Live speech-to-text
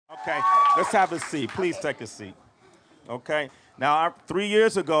Okay, let's have a seat. Please take a seat. Okay. Now, 3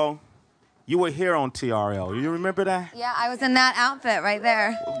 years ago, you were here on TRL. You remember that? Yeah, I was in that outfit right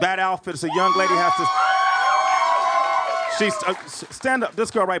there. That outfit is a young lady has to. She's stand up. This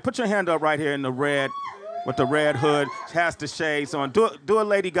girl, right? Put your hand up right here in the red, with the red hood. She has the shades on. Do a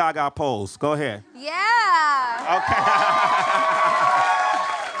Lady Gaga pose. Go ahead. Yeah. Okay.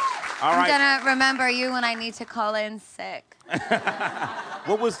 All right. I'm gonna remember you when I need to call in sick.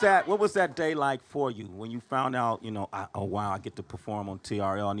 What was that day like for you when you found out, oh wow, I get to perform on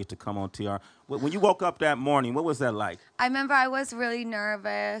TRL, I need to come on TRL. When you woke up that morning, what was that like? I remember I was really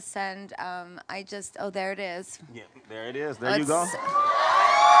nervous and oh, there it is. Yeah, there it is. There you go.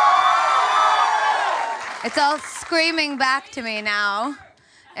 It's all screaming back to me now.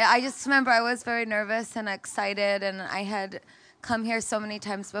 I just remember I was very nervous and excited, and I had come here so many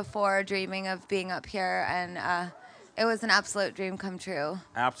times before dreaming of being up here, and it was an absolute dream come true.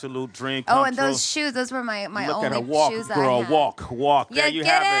 Absolute dream come true. Oh, and those shoes, those were my Look only at her walk, shoes girl, I had. walk. Yeah, There you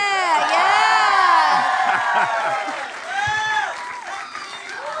get have it.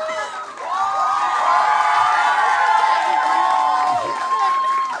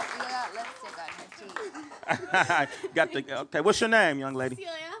 Yeah. Okay, what's your name, young lady?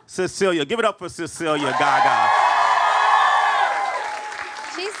 Cecilia. Cecilia. Give it up for Cecilia Gaga.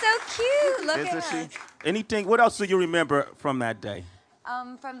 She's so cute. Look at her. Anything? What else do you remember from that day?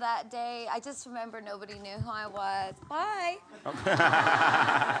 From that day, I just remember nobody knew who I was. Bye.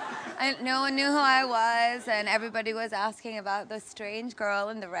 No one knew who I was, and everybody was asking about the strange girl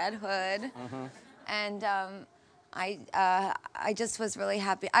in the red hood. Mm-hmm. And I just was really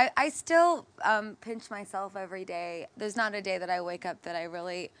happy. I still pinch myself every day. There's not a day that I wake up that I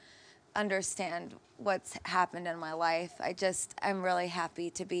really understand what's happened in my life. I'm really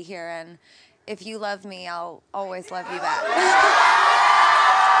happy to be here, and if you love me, I'll always love you back.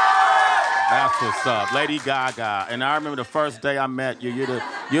 That's what's up, Lady Gaga. And I remember the first day I met you.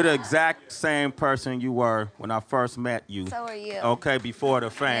 You're the exact same person you were when I first met you. So are you. Okay, before the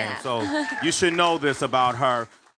fame. Yeah. So you should know this about her.